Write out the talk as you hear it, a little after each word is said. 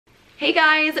Hey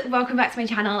guys, welcome back to my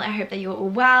channel. I hope that you're all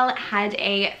well. Had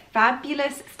a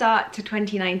fabulous start to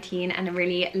 2019 and a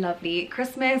really lovely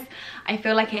Christmas. I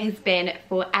feel like it has been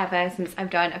forever since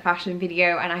I've done a fashion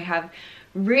video and I have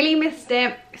really missed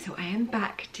it. So I am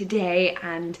back today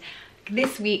and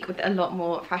this week with a lot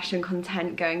more fashion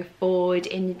content going forward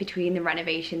in between the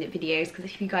renovation videos, because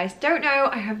if you guys don't know,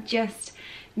 I have just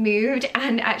moved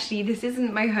and actually this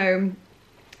isn't my home.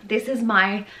 This is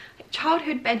my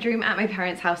childhood bedroom at my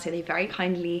parents' house, so they very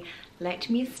kindly let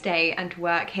me stay and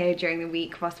work here during the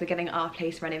week whilst we're getting our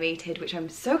place renovated, which I'm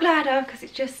so glad of because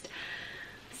it's just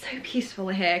so peaceful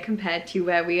here compared to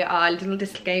where we are. Little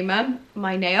disclaimer,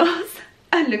 my nails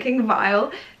are looking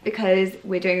vile because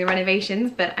we're doing the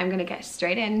renovations, but I'm gonna get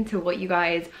straight into what you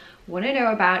guys want to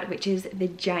know about, which is the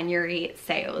January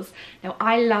sales. Now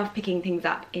I love picking things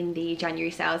up in the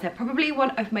January sales. They're probably one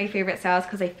of my favorite sales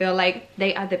because I feel like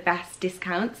they are the best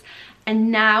discounts,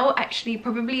 and now actually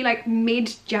probably like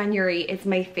mid-January is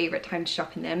my favorite time to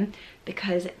shop in them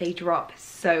because they drop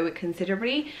so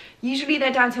considerably. Usually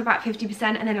they're down to about 50%,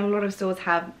 and then a lot of stores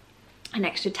have an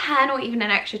extra 10 or even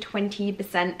an extra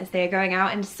 20% as they're going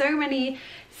out, and so many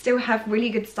still have really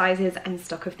good sizes and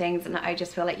stock of things, and I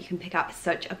just feel like you can pick up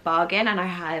such a bargain, and I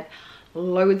have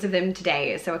loads of them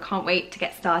today, so I can't wait to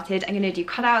get started. I'm going to do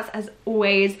cutouts as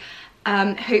always,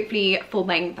 hopefully full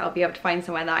length. I'll be able to find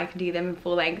somewhere that I can do them in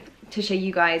full length to show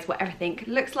you guys what everything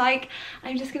looks like.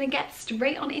 I'm just going to get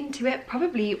straight on into it,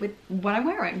 probably with what I'm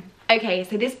wearing. Okay,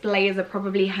 so this blazer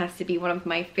probably has to be one of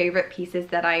my favorite pieces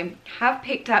that I have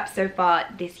picked up so far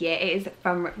this year. It is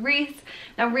from Reiss.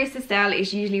 Now Reiss's sale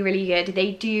is usually really good.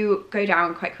 They do go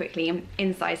down quite quickly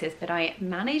in sizes, but I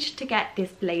managed to get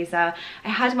this blazer. I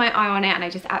had my eye on it and I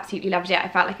just absolutely loved it. I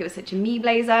felt like it was such a me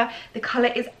blazer. The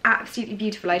colour is absolutely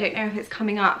beautiful. I don't know if it's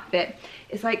coming up, but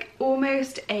it's like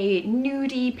almost a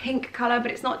nudie pink colour,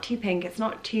 but it's not too pink. It's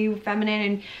not too feminine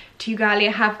and too girly.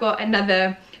 I have got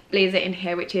another blazer in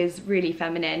here which is really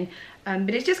feminine,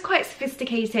 but it's just quite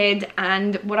sophisticated,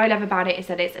 and what I love about it is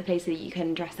that it's a blazer that you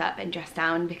can dress up and dress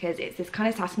down because it's this kind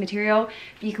of satin material.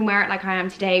 You can wear it like I am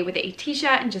today with a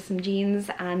t-shirt and just some jeans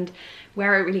and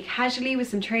wear it really casually with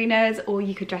some trainers, or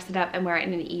you could dress it up and wear it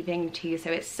in an evening too. So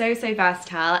it's so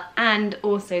versatile. And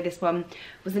also this one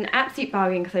was an absolute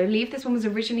bargain because I believe this one was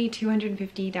originally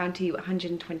 250 down to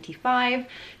 125,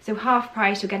 so half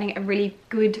price. You're getting a really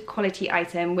good quality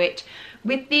item, which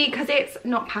because it's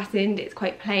not patterned, it's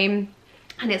quite plain,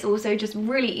 and it's also just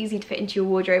really easy to fit into your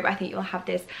wardrobe. I think you'll have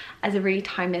this as a really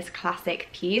timeless classic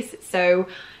piece, so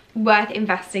worth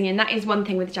investing in. That is one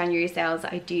thing with January sales.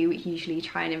 I do usually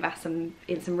try and invest in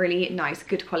some really nice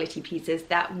good quality pieces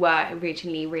that were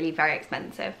originally really very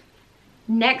expensive.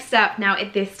 Next up, now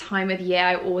at this time of year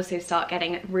I also start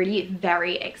getting really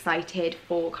very excited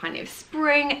for kind of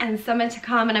spring and summer to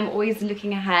come, and I'm always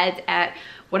looking ahead at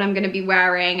what I'm going to be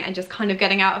wearing and just kind of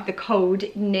getting out of the cold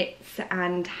knits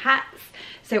and hats.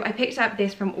 So I picked up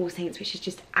this from All Saints, which is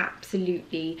just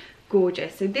absolutely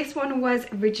gorgeous. So this one was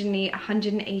originally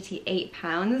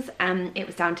 £188 and it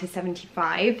was down to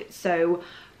 75, so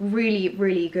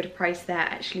really good price there,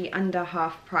 actually under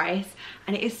half price,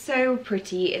 and it is so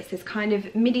pretty. It's this kind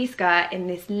of midi skirt in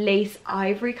this lace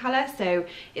ivory colour, so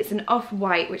it's an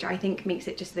off-white, which I think makes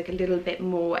it just look a little bit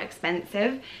more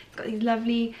expensive. It's got these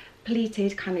lovely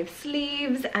pleated kind of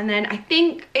sleeves, and then I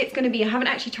think it's going to be, I haven't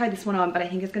actually tried this one on, but I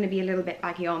think it's going to be a little bit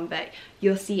baggy on, but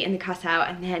you'll see in the cutout,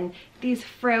 and then these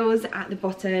frills at the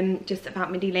bottom just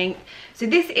about midi length. So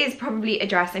this is probably a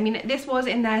dress. I mean, this was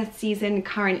in their season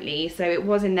currently, so it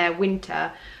was in their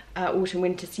winter autumn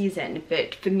winter season,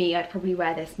 but for me I'd probably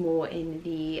wear this more in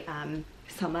the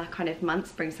summer kind of months,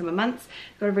 spring summer months.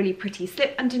 It's got a really pretty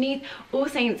slip underneath. All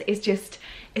Saints is just,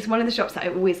 it's one of the shops that I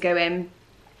always go in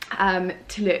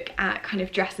to look at kind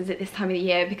of dresses at this time of the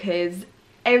year, because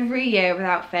every year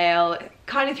without fail,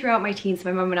 kind of throughout my teens,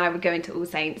 my mum and I would go into All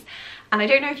Saints, and I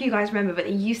don't know if you guys remember, but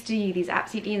they used to do these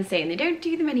absolutely insane, they don't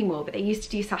do them anymore, but they used to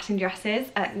do satin dresses,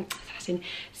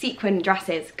 sequin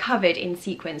dresses covered in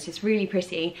sequins, just really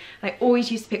pretty. I always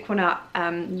used to pick one up,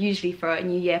 usually for a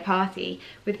New Year party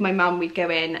with my mum. We'd go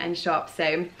in and shop,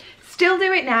 so still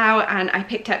do it now, and I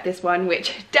picked up this one,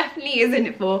 which definitely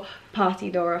isn't for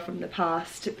party Laura from the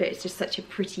past, but it's just such a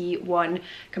pretty one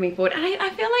coming forward, and I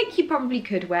feel like you probably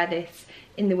could wear this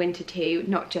in the winter too,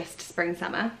 not just spring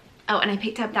summer. Oh, and I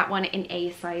picked up that one in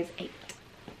a size 8.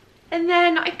 And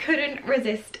then I couldn't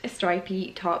resist a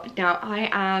stripy top. Now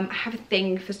I have a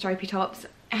thing for stripy tops.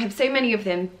 I have so many of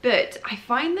them, but I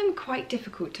find them quite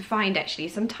difficult to find actually.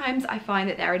 Sometimes I find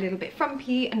that they're a little bit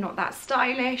frumpy and not that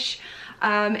stylish.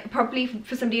 Probably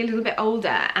for somebody a little bit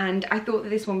older, and I thought that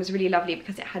this one was really lovely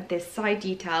because it had this side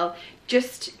detail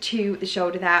just to the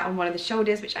shoulder there on one of the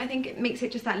shoulders, which I think it makes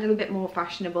it just that little bit more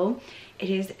fashionable. It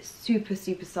is super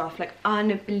soft, like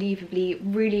unbelievably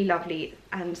really lovely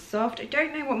and soft. I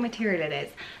don't know what material it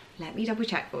is. Let me double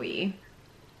check for you.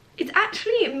 It's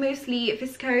actually mostly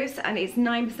viscose, and it's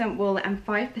 9% wool and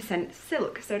 5%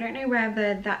 silk, so I don't know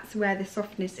whether that's where the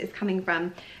softness is coming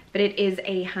from, but it is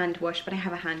a hand wash. But I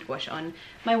have a hand wash on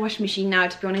my washing machine now.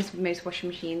 To be honest, most washing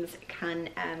machines can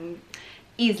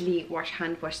easily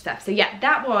hand wash stuff. So yeah,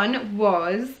 that one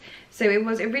was, so it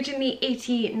was originally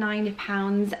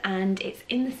 £89 and it's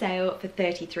in the sale for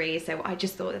 33. So I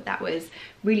just thought that that was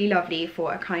really lovely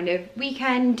for a kind of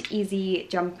weekend easy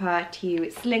jumper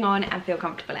to sling on and feel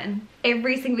comfortable in.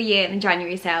 Every single year in the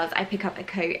January sales I pick up a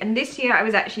coat, and this year I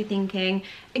was actually thinking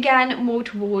again more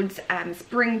towards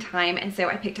springtime, and so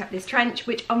I picked up this trench,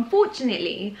 which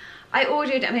unfortunately I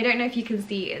ordered, and I don't know if you can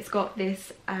see, it's got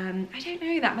this, I don't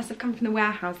know, that must have come from the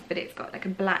warehouse, but it's got like a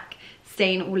black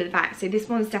stain all of the back. So this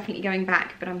one's definitely going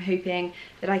back, but I'm hoping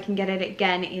that I can get it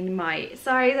again in my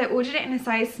size. I ordered it in a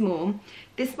size small.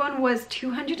 This one was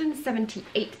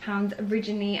 £278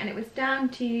 originally, and it was down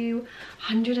to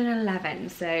 111.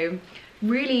 So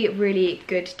really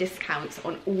good discounts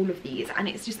on all of these, and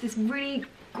it's just this really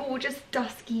gorgeous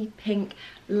dusky pink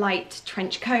light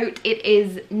trench coat. It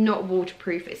is not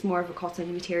waterproof, it's more of a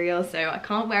cotton material, so I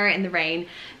can't wear it in the rain,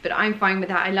 but I'm fine with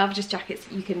that. I love just jackets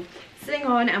you can sling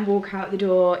on and walk out the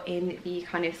door in the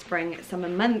kind of spring summer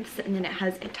months. And then it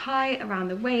has a tie around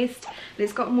the waist, but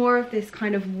it's got more of this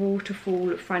kind of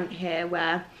waterfall front here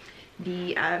where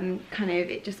the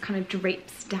it just kind of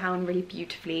drapes down really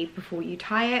beautifully before you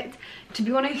tie it. To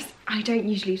be honest, I don't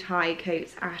usually tie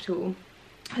coats at all,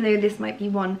 although this might be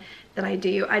one that I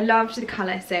do. I loved the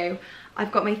colour, so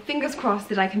I've got my fingers crossed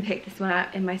that I can pick this one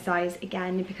up in my size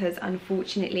again, because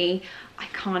unfortunately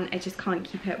I just can't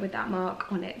keep it with that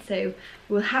mark on it. So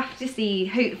we'll have to see.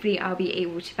 Hopefully I'll be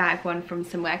able to bag one from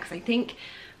somewhere, because I think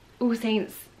All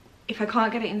Saints, if I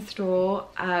can't get it in store,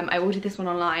 I ordered this one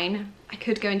online. I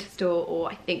could go into store,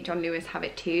 or I think John Lewis have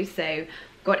it too, so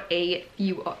got a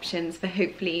few options for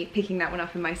hopefully picking that one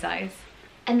up in my size.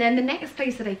 And then the next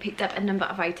place that I picked up a number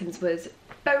of items was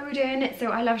Boden. So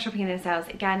I love shopping in their sales.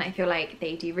 Again, I feel like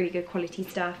they do really good quality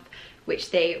stuff, which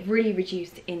they really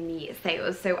reduced in the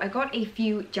sales. So I got a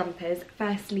few jumpers.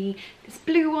 Firstly, this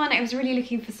blue one. I was really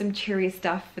looking for some cheery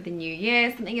stuff for the new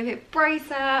year, something a bit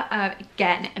brighter.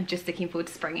 Again, I'm just looking forward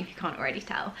to spring, if you can't already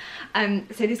tell.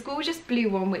 So this gorgeous blue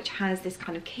one, which has this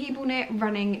kind of cable knit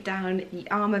running down the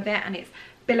arm a bit, and it's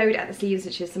billowed at the sleeves,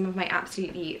 which is some of my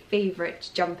absolutely favourite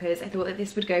jumpers. I thought that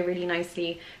this would go really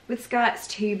nicely with skirts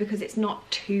too, because it's not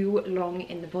too long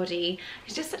in the body.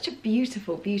 It's just such a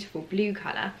beautiful blue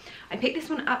colour. I picked this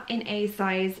one up in a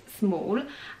size small,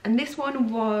 and this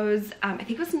one was I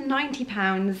think it was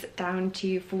 £90 down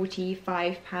to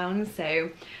 £45,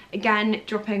 so again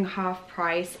dropping half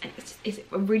price, and it's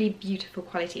a really beautiful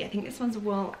quality. I think this one's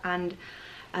wool and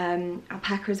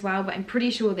alpaca as well, but I'm pretty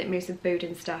sure that most of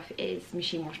Boden stuff is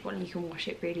machine washable and you can wash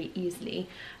it really easily,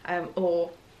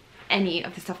 or any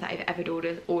of the stuff that I've ever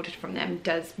ordered from them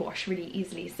does wash really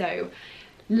easily. So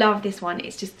love this one.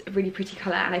 It's just a really pretty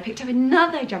colour. And I picked up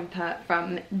another jumper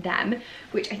from them,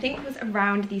 which I think was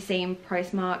around the same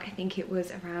price mark. I think it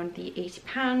was around the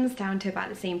 £80 down to about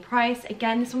the same price.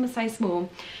 Again, this one was size small,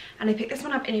 and I picked this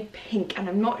one up in a pink, and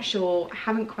I'm not sure, I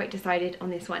haven't quite decided on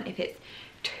this one if it's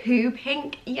too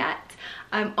pink yet.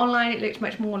 Online it looked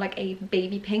much more like a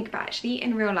baby pink, but actually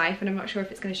in real life, and I'm not sure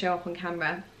if it's going to show up on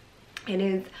camera, it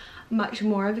is much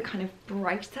more of a kind of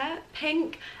brighter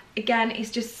pink. Again,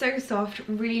 it's just so soft,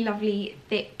 really lovely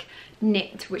thick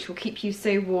knit, which will keep you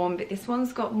so warm. But this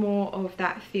one's got more of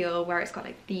that feel where it's got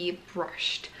like the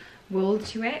brushed wool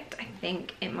to it. I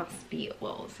think it must be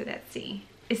wool, so let's see.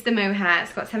 It's the mohair.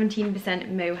 It's got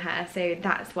 17% mohair, so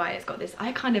that's why it's got this.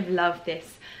 I kind of love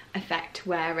this effect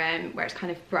where it's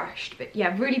kind of brushed, but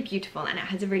yeah, really beautiful. And it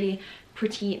has a really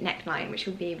pretty neckline, which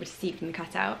you'll be able to see from the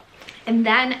cutout. And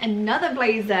then another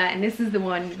blazer, and this is the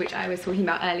one which I was talking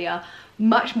about earlier,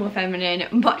 much more feminine,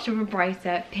 much of a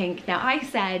brighter pink. Now I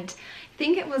said, I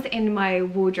think it was in my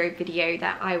wardrobe video,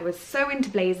 that I was so into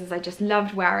blazers. I just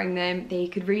loved wearing them. They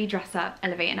could really dress up,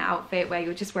 elevate an outfit where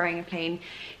you're just wearing a plain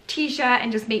t-shirt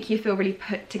and just make you feel really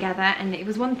put together. And it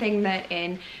was one thing that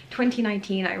in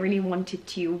 2019 I really wanted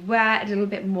to wear a little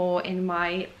bit more in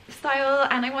my style,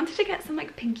 and I wanted to get some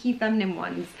like pinky feminine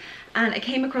ones. And I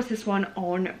came across this one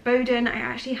on Boden. I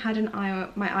actually had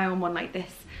my eye on one like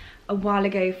this a while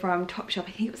ago from Topshop.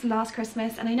 I think it was last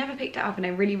Christmas, and I never picked it up and I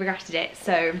really regretted it.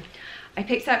 So I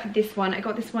picked up this one. I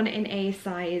got this one in a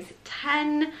size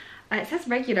 10. It says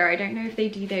regular. I don't know if they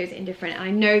do those in different.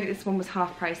 I know that this one was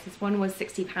half price. This one was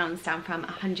 £60 down from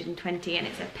 120, and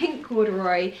it's a pink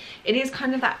corduroy. It is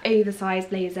kind of that oversized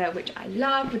blazer, which I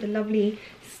love, with a lovely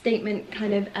statement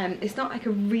kind of, it's not like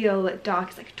a real dark,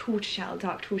 it's like a tortoiseshell,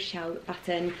 dark tortoiseshell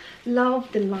button. Love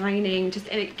the lining, just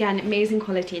again, amazing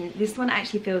quality. And this one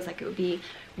actually feels like it would be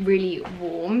really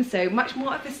warm, so much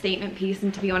more of a statement piece.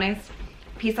 And to be honest,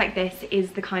 a piece like this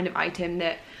is the kind of item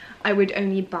that I would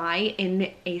only buy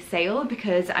in a sale,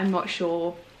 because I'm not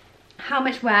sure how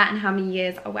much wear and how many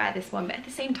years I'll wear this one, but at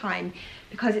the same time,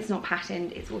 because it's not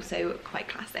patterned, it's also quite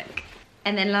classic.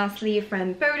 And then lastly,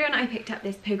 from Boden, I picked up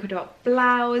this polka dot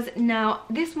blouse. Now,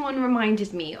 this one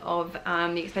reminded me of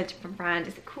the expensive brand.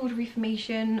 Is it called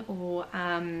Reformation or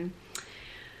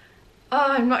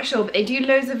oh, I'm not sure, but they do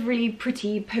loads of really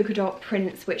pretty polka dot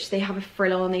prints, which they have a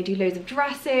frill on. They do loads of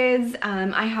dresses.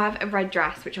 I have a red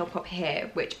dress, which I'll pop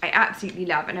here, which I absolutely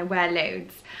love and I wear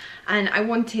loads. And I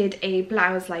wanted a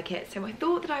blouse like it, so I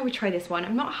thought that I would try this one.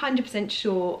 I'm not 100%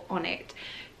 sure on it.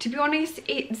 To be honest,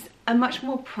 it's a much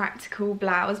more practical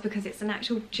blouse because it's an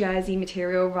actual jersey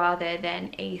material rather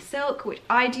than a silk, which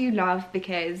I do love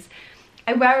because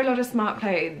I wear a lot of smart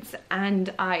clothes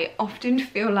and I often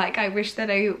feel like I wish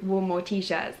that I wore more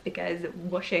t-shirts because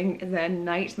washing is a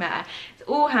nightmare. It's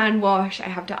all hand wash, I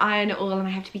have to iron it all and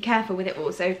I have to be careful with it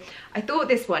all. So I thought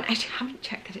this one, I haven't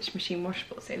checked that it's machine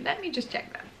washable, so let me just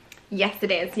check that. Yes,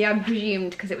 it is. Yeah, I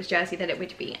presumed because it was jersey that it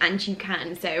would be, and you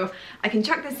can. So I can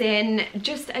chuck this in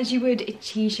just as you would a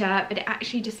t-shirt, but it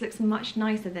actually just looks much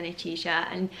nicer than a t-shirt.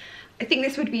 And I think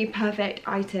this would be a perfect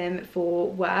item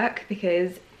for work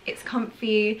because it's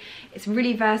comfy, it's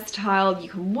really versatile, you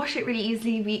can wash it really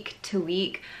easily week to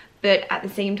week, but at the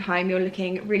same time you're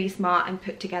looking really smart and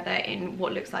put together in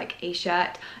what looks like a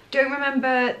shirt. Don't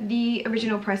remember the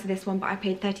original price of this one, but I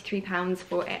paid £33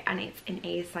 for it and it's in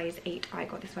a size 8. I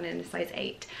got this one in a size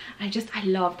 8. And I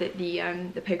love that the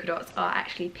polka dots are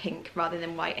actually pink rather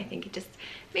than white. I think it just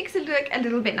makes it look a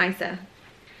little bit nicer.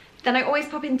 Then I always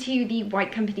pop into the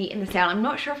White Company in the sale. I'm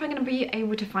not sure if I'm going to be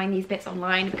able to find these bits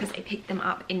online because I picked them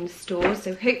up in stores,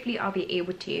 so hopefully I'll be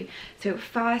able to. So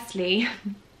firstly,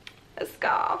 a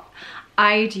scarf.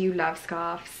 I do love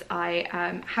scarves.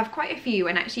 I have quite a few,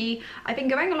 and actually I've been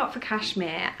going a lot for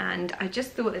cashmere, and I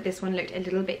just thought that this one looked a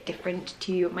little bit different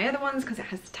to my other ones because it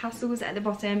has tassels at the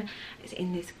bottom. It's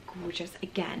in this gorgeous,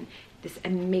 again, this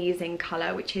amazing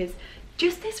colour, which is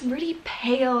just this really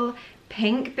pale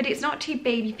pink, but it's not too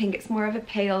baby pink, it's more of a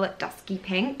pale dusky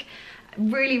pink.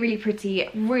 Really, really pretty,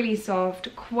 really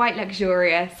soft, quite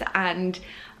luxurious, and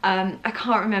I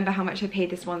can't remember how much I paid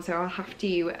this one, so I'll have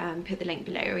to put the link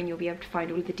below and you'll be able to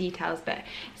find all of the details. But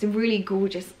it's a really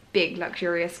gorgeous, big,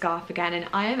 luxurious scarf again, and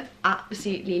I am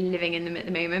absolutely living in them at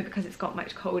the moment because it's got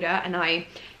much colder and I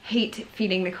hate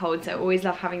feeling the cold, so I always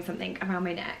love having something around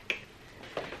my neck.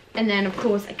 And then of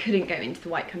course I couldn't go into the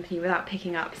White Company without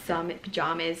picking up some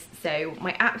pyjamas. So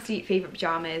my absolute favourite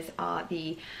pyjamas are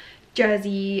the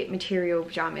jersey material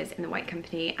pyjamas in the White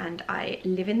Company, and I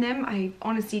live in them. I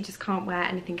honestly just can't wear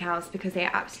anything else because they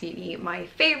are absolutely my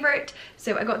favourite.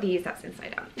 So I got these, that's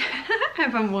inside out. I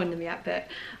haven't worn them yet, but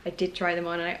I did try them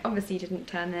on and I obviously didn't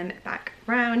turn them back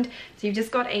around. So you've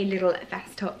just got a little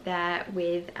vest top there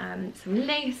with some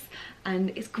lace,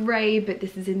 and it's grey, but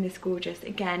this is in this gorgeous,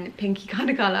 again, pinky kind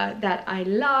of colour that I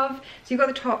love. So you've got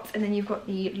the tops and then you've got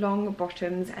the long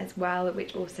bottoms as well,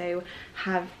 which also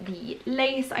have the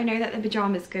lace. I know that the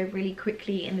pyjamas go really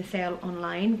quickly in the sale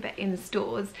online, but in the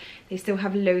stores they still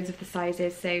have loads of the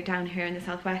sizes. So down here in the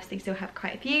southwest they still have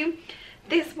quite a few.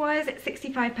 This was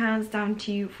 £65 down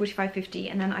to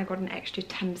 £45.50, and then I got an extra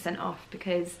 10% off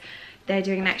because they're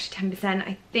doing an extra 10%.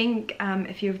 I think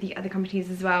a few of the other companies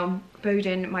as well.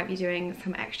 Boden might be doing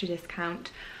some extra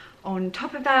discount on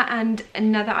top of that. And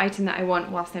another item that I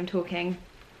want whilst I'm talking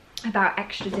about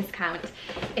extra discount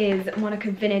is Monica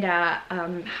Vinader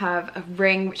have a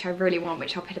ring which I really want,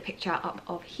 which I'll put a picture up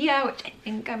of here, which I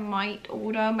think I might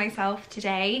order myself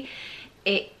today.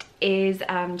 It is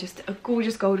just a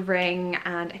gorgeous gold ring,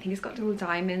 and I think it's got little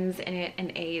diamonds in it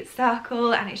and a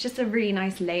circle, and it's just a really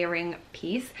nice layering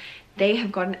piece. They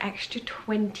have got an extra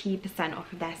 20%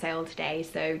 off of their sale today,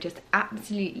 so just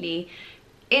absolutely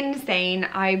insane.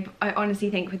 I honestly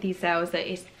think with these sales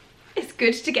that it's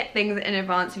good to get things in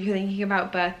advance. If you're thinking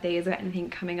about birthdays or anything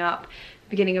coming up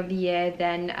beginning of the year,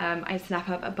 then I snap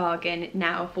up a bargain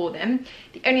now for them.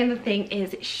 The only other thing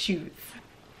is shoes.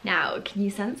 Now, can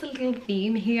you sense a little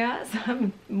theme here?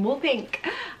 Some more pink.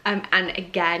 And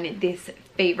again, this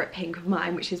favourite pink of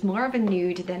mine, which is more of a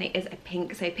nude than it is a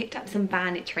pink. So I picked up some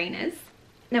Van trainers.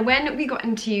 Now when we got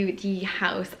into the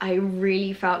house, I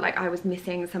really felt like I was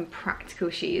missing some practical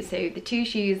shoes. So the two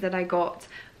shoes that I got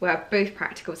were both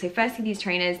practical. So firstly, these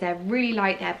trainers, they're really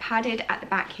light, they're padded at the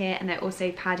back here and they're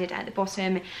also padded at the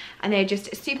bottom, and they're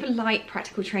just a super light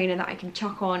practical trainer that I can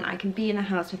chuck on. I can be in the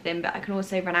house with them, but I can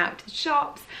also run out to the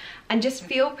shops and just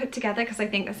feel put together, because I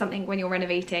think there's something when you're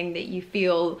renovating that you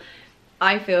feel,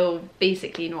 I feel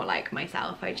basically not like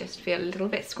myself. I just feel a little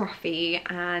bit scruffy,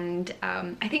 and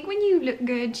I think when you look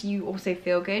good, you also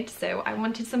feel good. So I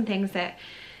wanted some things that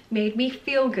made me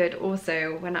feel good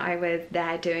also when I was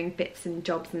there doing bits and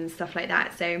jobs and stuff like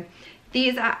that. So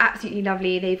these are absolutely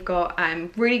lovely. They've got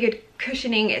really good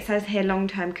cushioning. It says here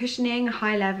long-term cushioning,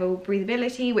 high level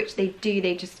breathability, which they do.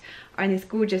 They just are in this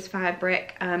gorgeous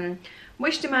fabric.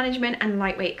 Moisture management and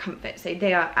lightweight comfort. So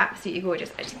they are absolutely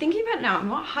gorgeous. Actually, thinking about it now, I'm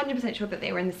not 100% sure that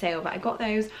they were in the sale, but I got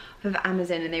those off of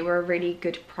Amazon and they were a really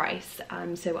good price.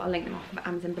 So I'll link them off of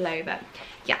Amazon below, but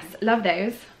yes, love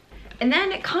those. And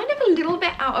then kind of a little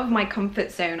bit out of my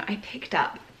comfort zone, I picked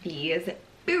up these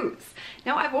boots.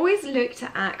 Now I've always looked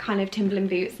at kind of Timberland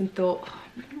boots and thought,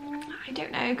 I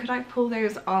don't know, could I pull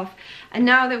those off? And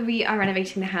now that we are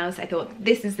renovating the house, I thought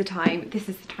this is the time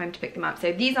to pick them up.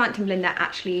 So these aren't Timberland, they're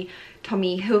actually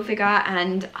Tommy Hilfiger,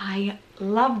 and I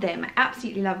love them. I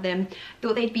absolutely love them.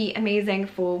 Thought they'd be amazing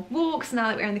for walks now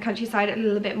that we're in the countryside a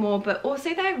little bit more, but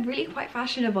also they're really quite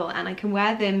fashionable and I can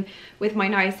wear them with my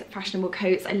nice fashionable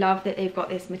coats. I love that they've got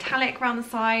this metallic around the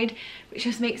side, which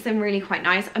just makes them really quite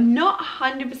nice. I'm not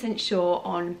 100% sure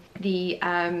on the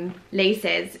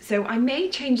laces, so I may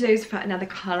change those for another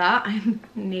colour,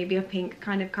 maybe a pink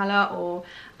kind of colour, or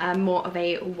more of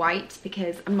a white,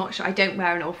 because I'm not sure, I don't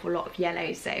wear an awful lot of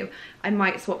yellow, so I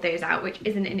might swap those out, which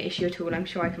isn't an issue at all. I'm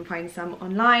sure I can find some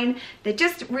online. They're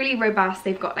just really robust.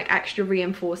 They've got like extra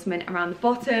reinforcement around the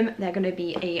bottom. They're going to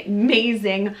be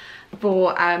amazing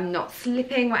for not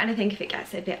slipping or anything if it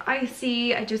gets a bit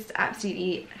icy. I just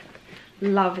absolutely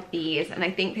love these, and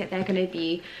I think that they're going to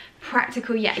be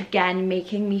practical yet again,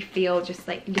 making me feel just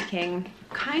like looking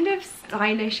kind of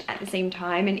stylish at the same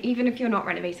time. And even if you're not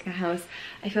renovating a house,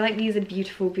 I feel like these are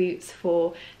beautiful boots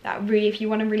for that. Really, if you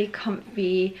want a really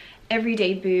comfy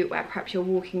everyday boot where perhaps you're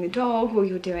walking the dog or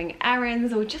you're doing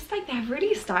errands, or just like, they're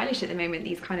really stylish at the moment,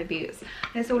 these kind of boots.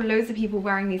 I saw loads of people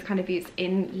wearing these kind of boots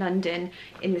in London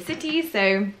in the city.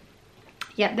 So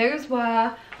yeah, those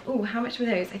were, oh, how much were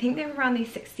those? I think they were around the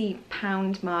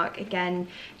 £60 mark, again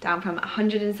down from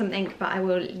 100 and something, but I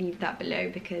will leave that below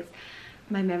because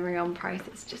my memory on price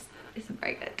is just isn't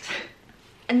very good.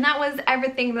 And that was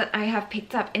everything that I have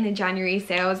picked up in the January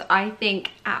sales. I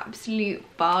think absolute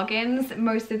bargains,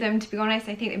 most of them, to be honest.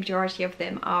 I think the majority of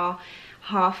them are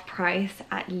half price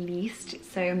at least,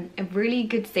 so a really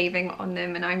good saving on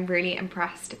them, and I'm really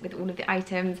impressed with all of the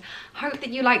items. Hope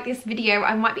that you like this video.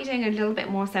 I might be doing a little bit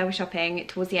more sale shopping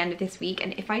towards the end of this week,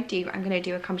 and if I do, I'm going to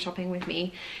do a come shopping with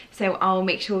me, so I'll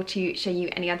make sure to show you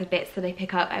any other bits that I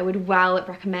pick up. I would well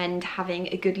recommend having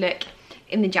a good look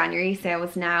in the January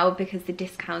sales now, because the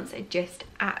discounts are just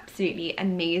absolutely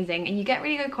amazing and you get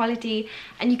really good quality,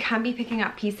 and you can be picking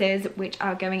up pieces which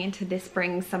are going into this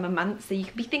spring summer months, so you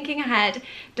can be thinking ahead. It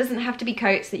doesn't have to be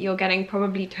coats that you're getting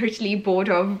probably totally bored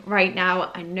of right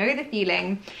now. I know the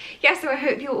feeling. Yeah, so I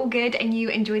hope you're all good and you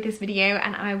enjoyed this video,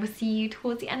 and I will see you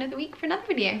towards the end of the week for another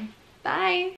video. Bye.